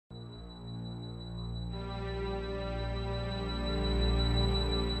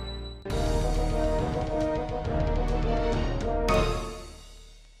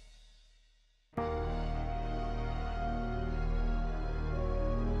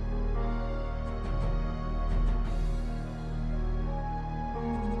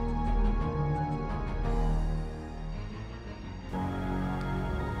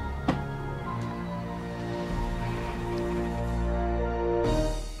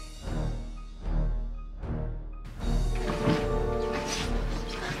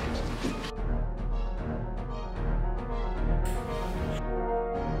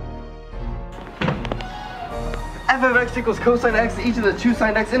f of x equals cosine x to e to the 2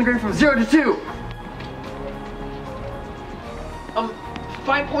 sine x integrated from 0 to 2.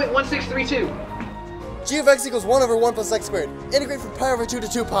 5.1632. G of x equals 1 over 1 plus x squared. Integrate from pi over 2 to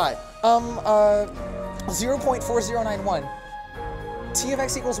 2 pi. 0.4091. T of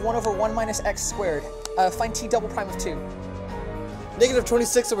x equals 1 over 1 minus x squared. Find t double prime of 2. Negative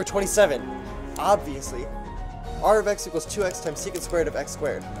 26 over 27. Obviously. R of x equals 2x times secant squared of x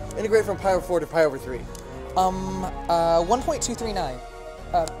squared. Integrate from pi over 4 to pi over 3. 1.239.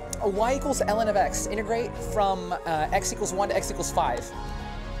 Y equals ln of x. Integrate from x equals 1 to x equals 5.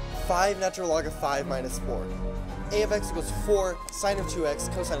 5 natural log of 5 minus 4. A of x equals 4 sine of 2x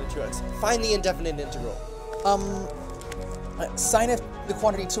cosine of 2x. Find the indefinite integral. Sine of the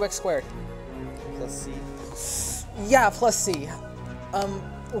quantity 2x squared. Plus c. Yeah, plus c.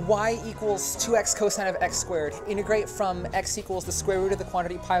 Y equals 2x cosine of x squared. Integrate from x equals the square root of the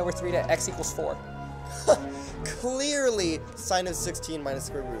quantity pi over 3 to x equals 4. Clearly sine of 16 minus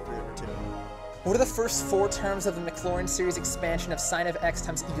square root of 3 over 2. What are the first 4 terms of the Maclaurin series expansion of sine of x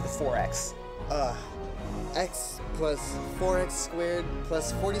times e to the 4x? X plus 4x squared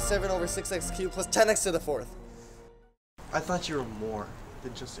plus 47 over 6x cubed plus 10x to the 4th. I thought you were more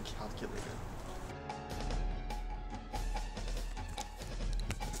than just a calculator.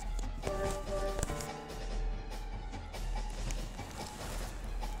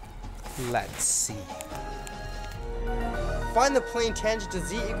 Let's see. Find the plane tangent to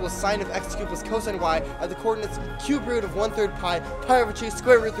z equals sine of x cubed plus cosine y at the coordinates cube root of 1/3 pi, pi over 2,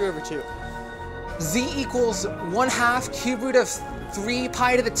 square root 3 over 2. Z equals 1/2 cube root of 3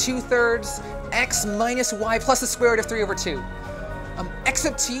 pi to the 2/3 x minus y plus the square root of 3 over 2. X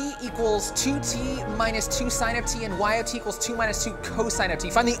of t equals 2t minus 2 sine of t, and y of t equals 2 minus 2 cosine of t.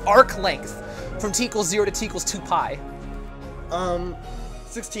 Find the arc length from t equals 0 to t equals 2 pi.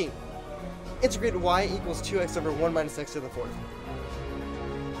 16. Integrate y equals 2x over 1 minus x to the 4th.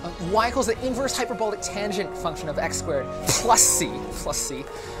 Y equals the inverse hyperbolic tangent function of x squared plus c.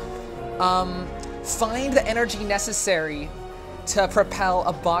 Find the energy necessary to propel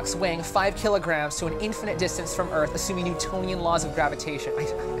a box weighing 5 kilograms to an infinite distance from Earth, assuming Newtonian laws of gravitation.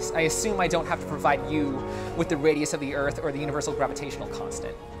 I assume I don't have to provide you with the radius of the Earth or the universal gravitational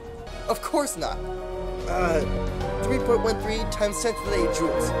constant. Of course not. 3.13 times 10 to the 8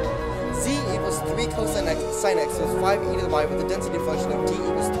 joules. Z equals 3 cosine x sine x equals 5 e to the y with a density function of d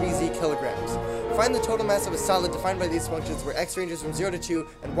equals 3z kilograms. Find the total mass of a solid defined by these functions where x ranges from 0 to 2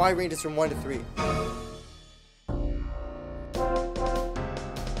 and y ranges from 1 to 3.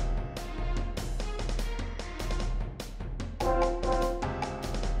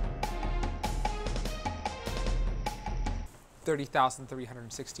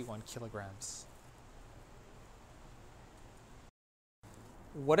 $30,361 kilograms.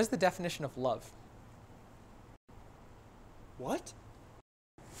 What is the definition of love? What?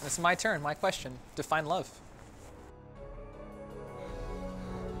 It's my turn, my question. Define love.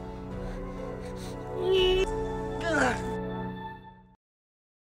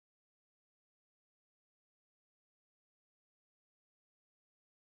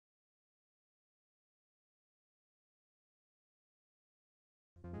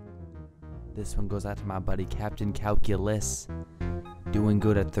 This one goes out to my buddy Captain Calculus. Doing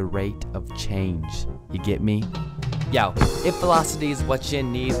good at the rate of change. You get me? Yo, if velocity is what you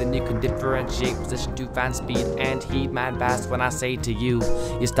need, then you can differentiate position to find speed and heed. Mind fast when I say to you,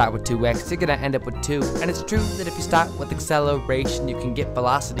 you start with 2x, you're gonna end up with 2. And it's true that if you start with acceleration, you can get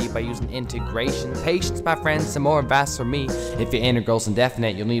velocity by using integration. Patience, my friends, some more vast for me. If your integral's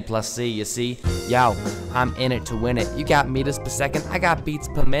indefinite, you'll need plus c, you see? Yo, I'm in it to win it. You got meters per second, I got beats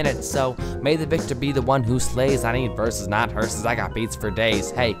per minute. So, may the victor be the one who slays. I need verses, not hearses, I got beats for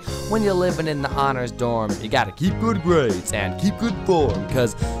days. Hey, when you're living in the honors dorm, you gotta keep good grades and keep good form,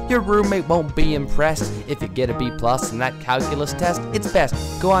 cause your roommate won't be impressed if you get a B+ in that calculus test. It's best,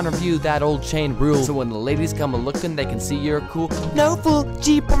 go on review that old chain rule, so when the ladies come a-looking, they can see you're cool. No fool,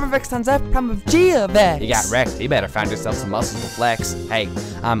 G prime of x times f prime of g of x. You got wrecked, you better find yourself some muscles to flex. Hey,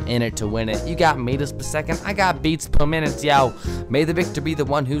 I'm in it to win it. You got meters per second, I got beats per minute, yo. May the victor be the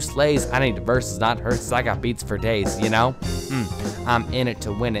one who slays. I need verses, not hearses, I got beats for days, you know? I'm in it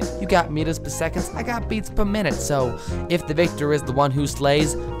to win it. You got meters per second, I got beats per minute. So, if the victor is the one who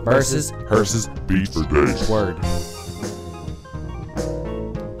slays, versus, hearses, beats for days. Word.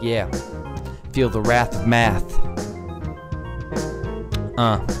 Yeah. Feel the wrath of math.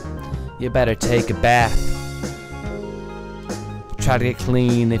 You better take a bath. Try to get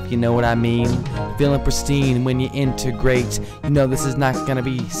clean, if you know what I mean. Feeling pristine when you integrate. You know this is not gonna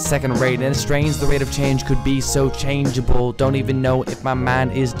be second rate. And it's strange the rate of change could be so changeable. Don't even know if my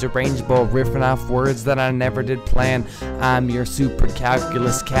mind is derangeable. Riffing off words that I never did plan. I'm your super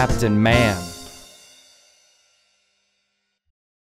calculus captain, man.